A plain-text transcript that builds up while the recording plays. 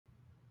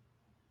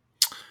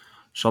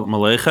Shalom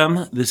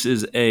Aleichem. This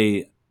is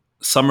a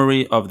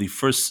summary of the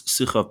first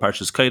Sikha of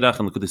Parshas Kaidach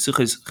and Likutei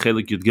Sichos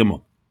Chelik Yud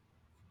Gimel.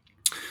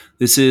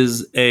 This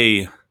is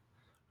a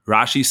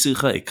Rashi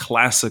Sikha, a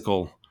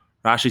classical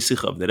Rashi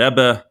Sikha of the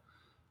Rebbe,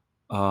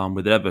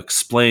 where the Rebbe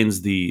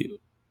explains the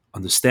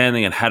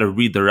understanding and how to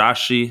read the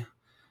Rashi,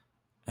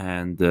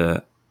 and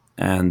the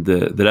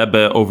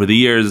Rebbe over the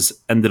years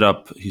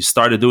he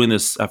started doing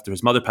this after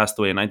his mother passed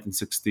away in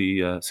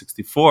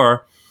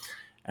 1964.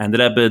 And the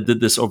Rebbe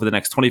did this over the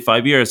next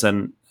 25 years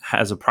and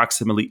has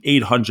approximately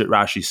 800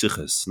 Rashi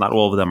Sichos. Not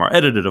all of them are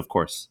edited, of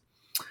course.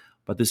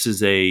 But this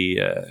is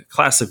a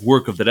classic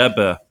work of the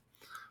Rebbe,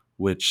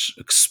 which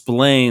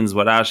explains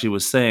what Rashi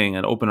was saying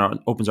and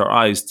opens our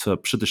eyes to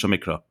Pshuto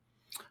Mikra,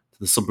 to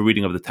the simple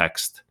reading of the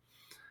text.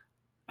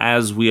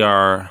 As we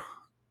are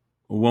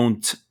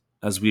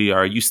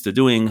used to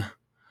doing,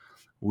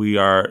 we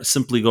are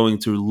simply going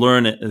to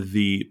learn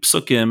the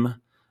psukim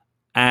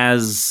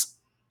as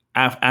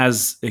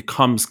it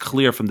comes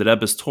clear from the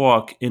Rebbe's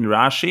talk in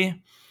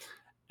Rashi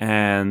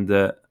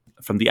and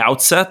from the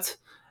outset.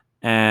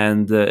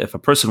 And if a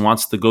person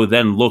wants to go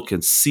then look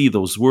and see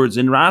those words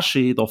in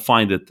Rashi, they'll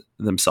find it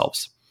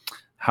themselves.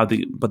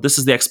 But this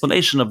is the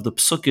explanation of the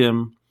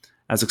psukim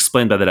as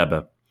explained by the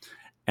Rebbe.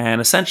 And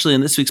essentially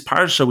in this week's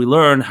parsha, we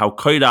learn how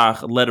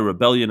Korach led a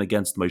rebellion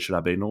against Moshe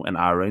Rabbeinu and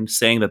Aaron,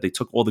 saying that they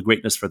took all the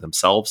greatness for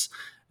themselves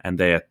and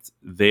that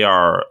they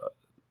are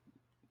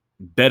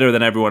better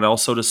than everyone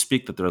else, so to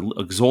speak, that they're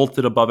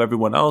exalted above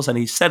everyone else. And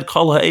he said,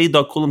 Kol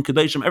ha'eda kulam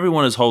kadeshim,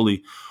 everyone is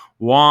holy.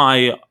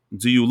 Why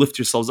do you lift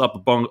yourselves up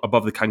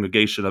above the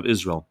congregation of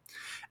Israel?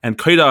 And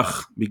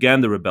Korach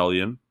began the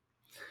rebellion.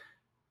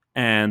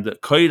 And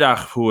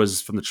Korach, who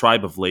was from the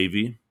tribe of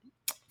Levi,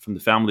 from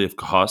the family of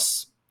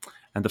Kahas,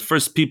 and the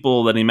first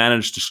people that he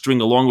managed to string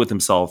along with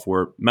himself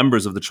were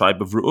members of the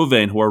tribe of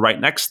Reuven, who are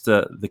right next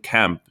to the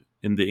camp.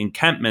 In the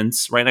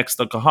encampments, right next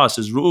to Kahas,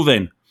 is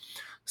Reuven.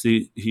 So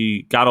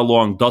he got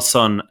along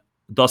Dasan and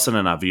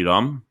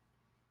Aviram,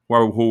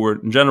 who were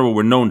in general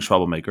were known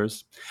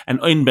troublemakers,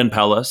 and Oin ben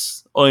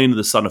Pelas, Oin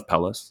the son of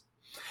Pelas.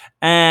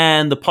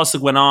 And the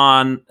pasuk went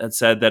on and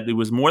said that it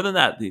was more than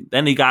that.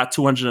 Then he got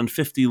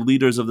 250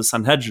 leaders of the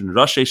Sanhedrin,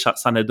 Rashi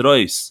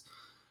Sanhedrois,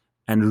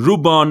 and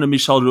Ruban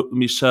Mishal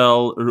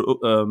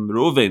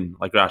Reuven,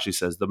 like Rashi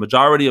says. The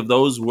majority of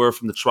those were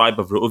from the tribe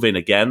of Reuven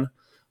again,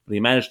 but he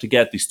managed to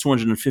get these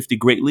 250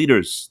 great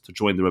leaders to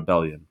join the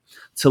rebellion.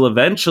 Till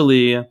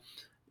eventually,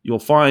 you'll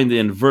find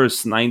in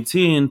verse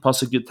 19,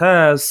 Pasuk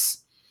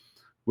Yutas,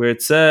 where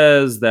it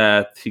says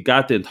that he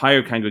got the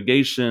entire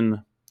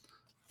congregation,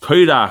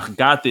 Korach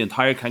got the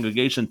entire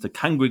congregation to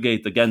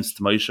congregate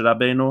against Moshe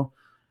Rabbeinu.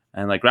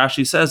 And like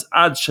Rashi says,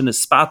 Ad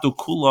shenispatu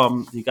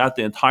kulam, he got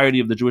the entirety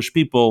of the Jewish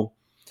people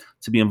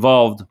to be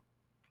involved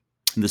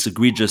in this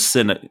egregious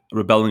sin,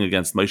 rebelling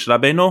against Moshe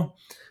Rabbeinu.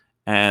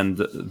 And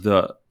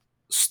the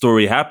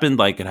story happened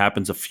like it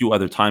happens a few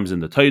other times in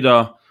the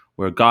Torah,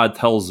 where God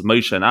tells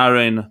Moshe and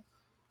Aaron,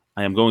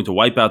 I am going to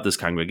wipe out this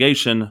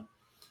congregation,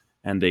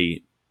 and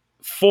they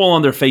fall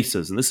on their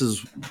faces. And this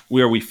is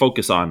where we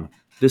focus on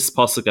this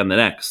pasuk and the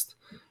next.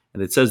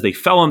 And it says they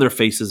fell on their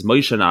faces,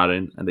 Moshe and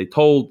Aaron, and they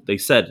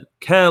said,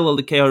 Kel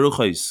elikei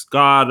haruchos,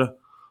 God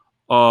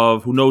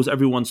of who knows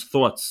everyone's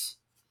thoughts,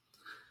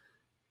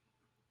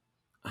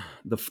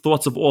 the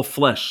thoughts of all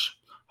flesh.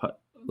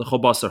 One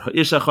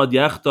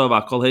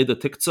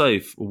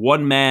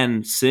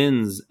man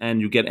sins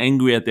and you get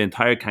angry at the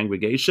entire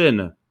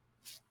congregation.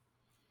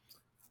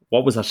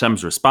 What was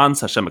Hashem's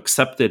response? Hashem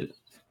accepted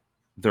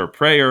their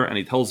prayer, and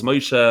he tells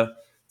Moshe,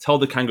 tell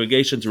the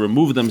congregation to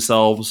remove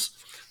themselves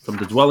from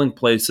the dwelling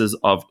places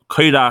of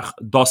Korach,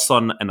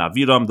 Dasan, and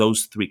Aviram,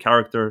 those three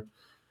characters,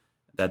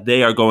 that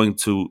they are going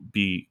to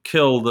be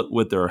killed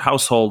with their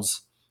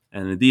households.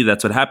 And indeed,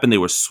 that's what happened. They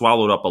were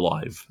swallowed up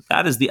alive.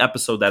 That is the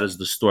episode. That is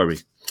the story.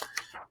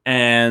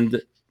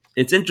 And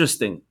it's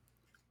interesting.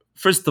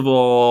 First of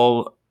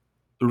all,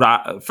 the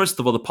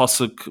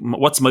pasuk.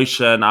 What's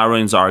Moshe and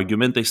Aaron's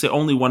argument? They say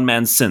only one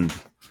man sinned.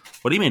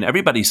 What do you mean?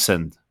 Everybody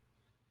sinned.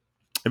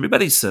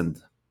 Everybody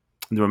sinned.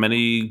 There were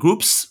many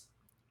groups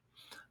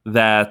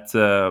that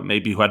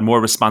maybe who had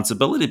more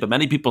responsibility, but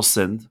many people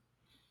sinned.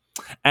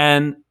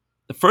 And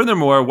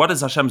furthermore, what is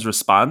Hashem's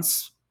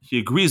response? He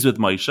agrees with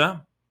Moshe,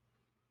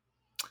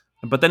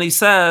 but then he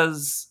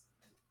says,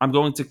 I'm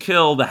going to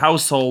kill the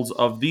households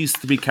of these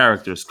three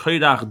characters,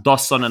 Korach,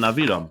 Dasan, and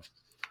Aviram.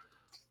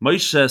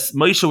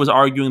 Moshe was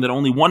arguing that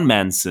only one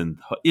man sinned.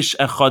 Ish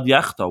echad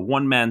yachta,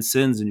 one man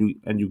sins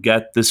and you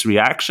get this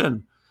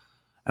reaction.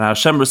 And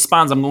Hashem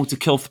responds, I'm going to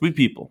kill three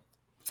people.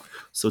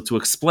 So to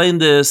explain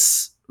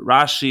this,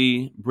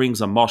 Rashi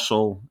brings a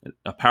mashal,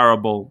 a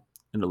parable,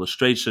 an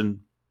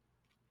illustration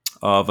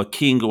of a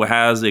king who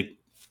has a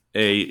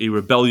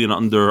rebellion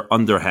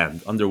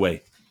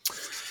underway.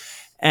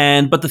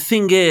 But the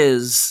thing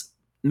is,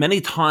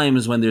 many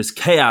times when there's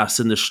chaos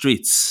in the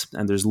streets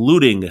and there's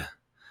looting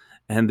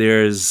and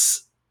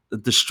there's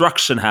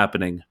destruction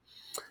happening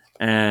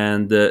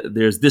and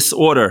there's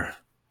disorder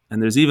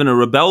and there's even a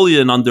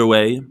rebellion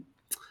underway,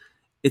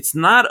 it's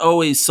not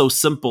always so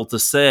simple to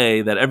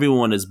say that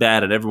everyone is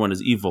bad and everyone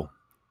is evil.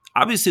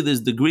 Obviously,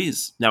 there's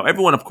degrees. Now,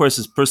 everyone, of course,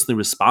 is personally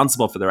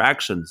responsible for their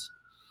actions.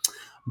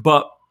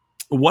 But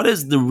what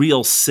is the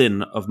real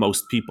sin of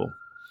most people?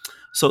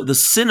 So the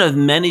sin of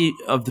many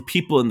of the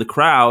people in the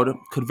crowd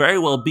could very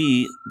well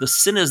be the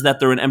sin is that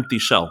they're an empty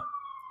shell.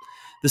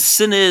 The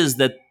sin is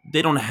that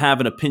they don't have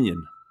an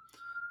opinion.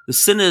 The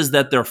sin is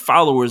that they're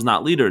followers,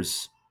 not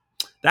leaders.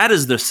 That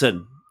is their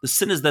sin. The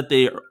sin is that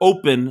they are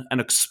open and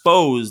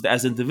exposed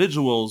as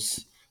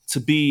individuals to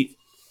be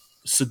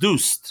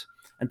seduced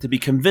and to be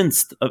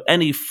convinced of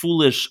any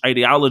foolish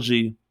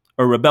ideology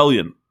or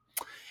rebellion.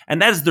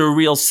 And that is their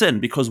real sin,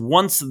 because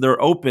once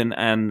they're open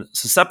and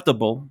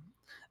susceptible,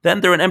 then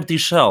they're an empty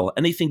shell.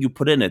 Anything you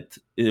put in it,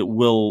 it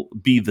will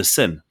be the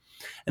sin.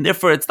 And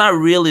therefore, it's not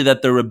really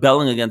that they're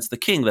rebelling against the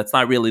king. That's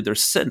not really their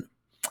sin.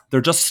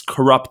 They're just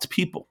corrupt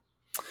people.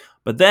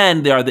 But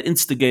then they are the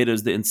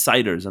instigators, the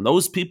inciters, and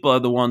those people are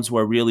the ones who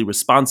are really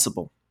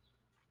responsible.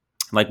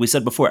 Like we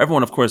said before,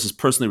 everyone, of course, is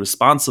personally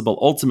responsible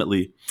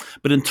ultimately.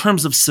 But in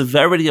terms of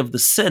severity of the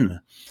sin,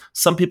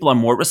 some people are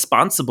more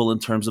responsible in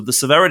terms of the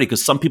severity,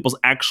 because some people's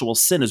actual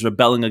sin is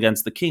rebelling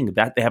against the king,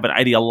 that they have an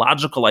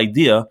ideological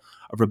idea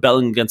of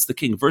rebelling against the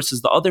king,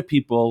 versus the other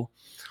people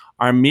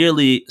are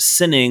merely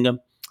sinning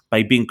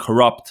by being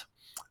corrupt,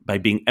 by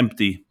being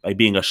empty, by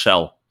being a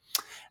shell.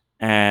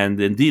 And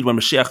indeed, when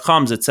Mashiach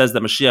comes, it says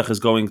that Mashiach is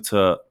going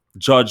to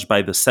judge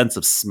by the sense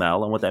of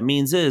smell. And what that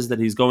means is that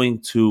he's going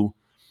to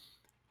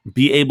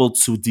be able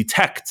to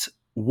detect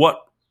what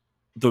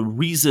the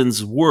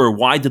reasons were.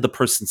 Why did the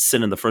person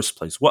sin in the first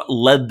place? What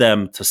led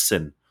them to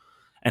sin?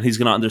 And he's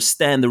going to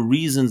understand the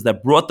reasons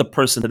that brought the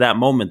person to that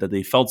moment, that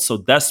they felt so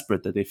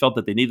desperate, that they felt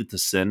that they needed to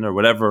sin, or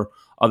whatever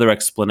other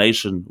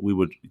explanation we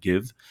would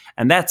give.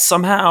 And that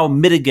somehow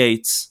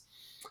mitigates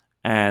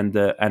and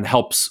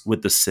helps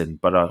with the sin.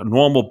 But a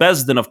normal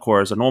Bezdin, of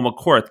course, a normal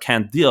court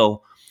can't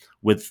deal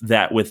with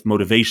that with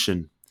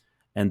motivation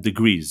and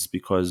degrees,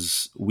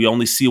 because we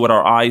only see what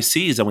our eye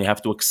sees, and we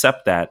have to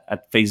accept that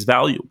at face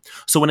value.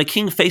 So when a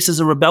king faces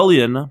a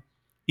rebellion,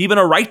 even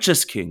a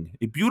righteous king,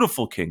 a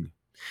beautiful king,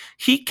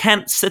 he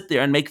can't sit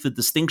there and make the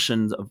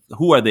distinctions of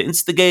who are the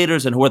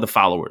instigators and who are the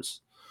followers,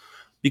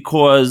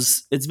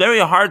 because it's very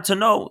hard to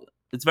know.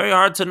 It's very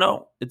hard to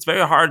know. It's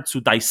very hard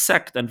to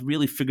dissect and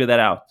really figure that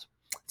out.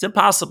 It's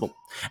impossible.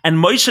 And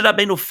Moshe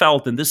Rabbeinu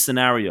felt in this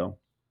scenario,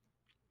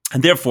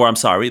 and therefore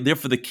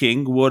the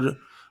king would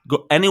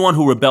go, anyone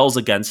who rebels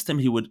against him,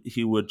 he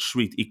would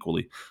treat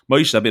equally.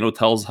 Moshe Rabbeinu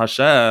tells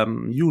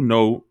Hashem, you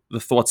know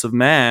the thoughts of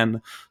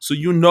man, so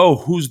you know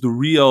who's the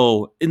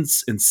real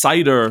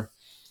insider,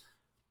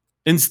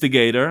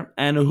 instigator,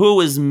 and who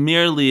is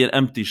merely an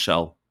empty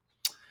shell.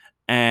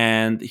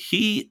 And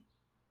he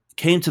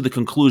came to the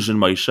conclusion,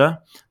 Moshe,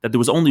 that there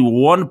was only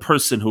one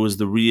person who was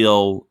the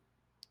real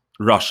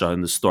Rasha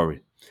in the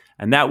story,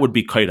 and that would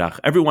be Kairach.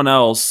 Everyone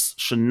else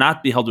should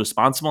not be held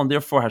responsible, and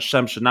therefore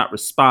Hashem should not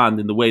respond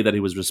in the way that he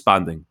was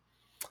responding.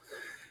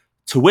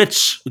 To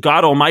which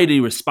God Almighty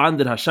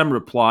responded, Hashem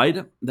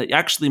replied, that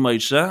actually,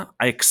 Moshe,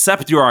 I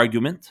accept your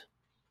argument,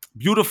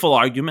 beautiful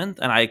argument,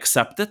 and I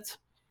accept it.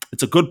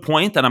 It's a good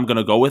point, and I'm going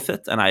to go with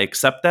it, and I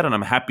accept that, and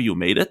I'm happy you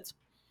made it.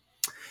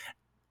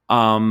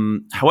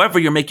 However,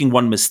 you're making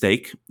one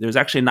mistake. There's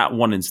actually not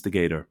one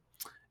instigator.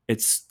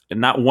 It's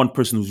not one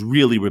person who's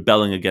really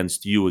rebelling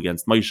against you,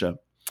 against Moshe.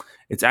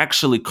 It's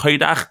actually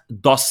Kairach,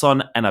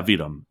 Dasan, and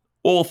Aviram.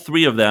 All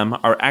three of them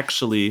are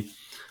actually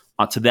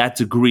to that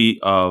degree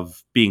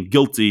of being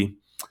guilty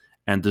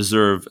and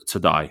deserve to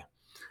die.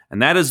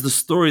 And that is the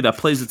story that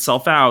plays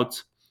itself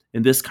out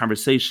in this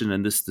conversation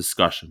and this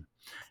discussion.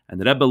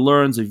 And the Rebbe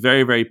learns a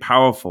very, very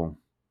powerful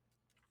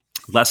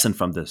lesson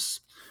from this.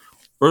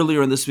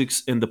 Earlier in this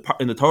week's in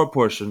the Torah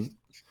portion,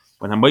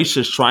 when Moshe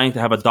is trying to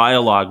have a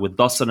dialogue with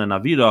Dasan and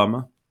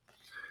Aviram,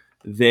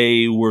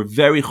 they were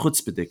very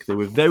chutzpahdik. They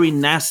were very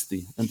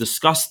nasty and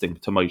disgusting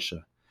to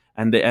Moshe.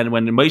 And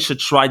when Moshe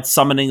tried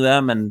summoning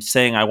them and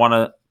saying, I want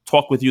to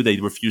talk with you, they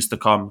refused to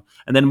come.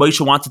 And then Moshe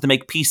wanted to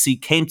make peace. He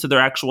came to their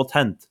actual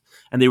tent,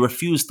 and they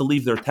refused to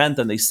leave their tent.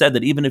 And they said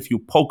that even if you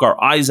poke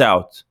our eyes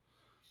out,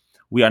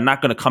 we are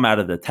not going to come out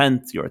of the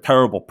tent. You're a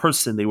terrible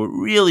person. They were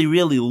really,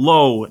 really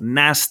low,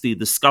 nasty,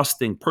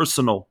 disgusting,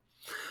 personal.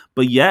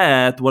 But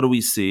yet, what do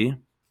we see?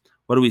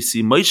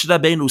 Moshe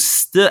Rabbeinu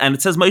still, and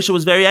it says Moshe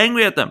was very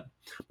angry at them.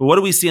 But what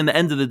do we see in the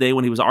end of the day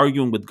when he was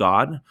arguing with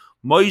God?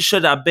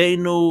 Moshe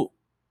Rabbeinu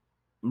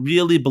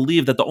really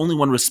believed that the only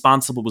one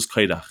responsible was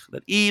Kairach.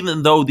 That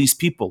even though these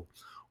people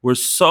were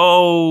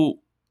so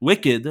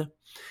wicked,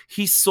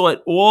 he saw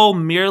it all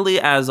merely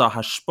as a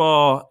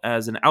hashpah,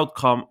 as an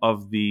outcome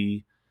of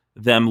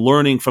them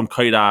learning from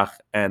Kairach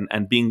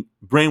and being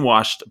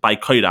brainwashed by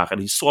Kairach. And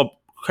he saw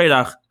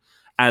Kairach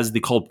as the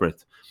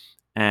culprit.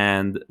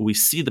 And we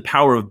see the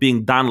power of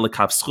being dan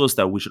lekavschus,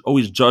 that we should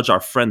always judge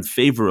our friend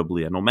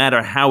favorably, and no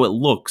matter how it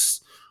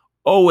looks,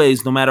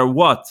 always, no matter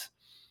what,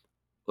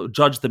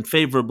 judge them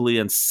favorably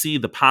and see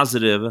the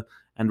positive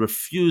and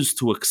refuse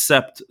to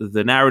accept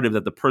the narrative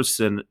that the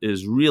person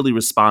is really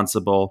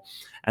responsible.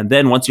 And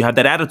then once you have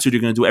that attitude,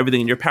 you're going to do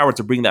everything in your power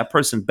to bring that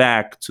person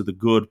back to the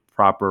good,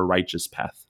 proper, righteous path.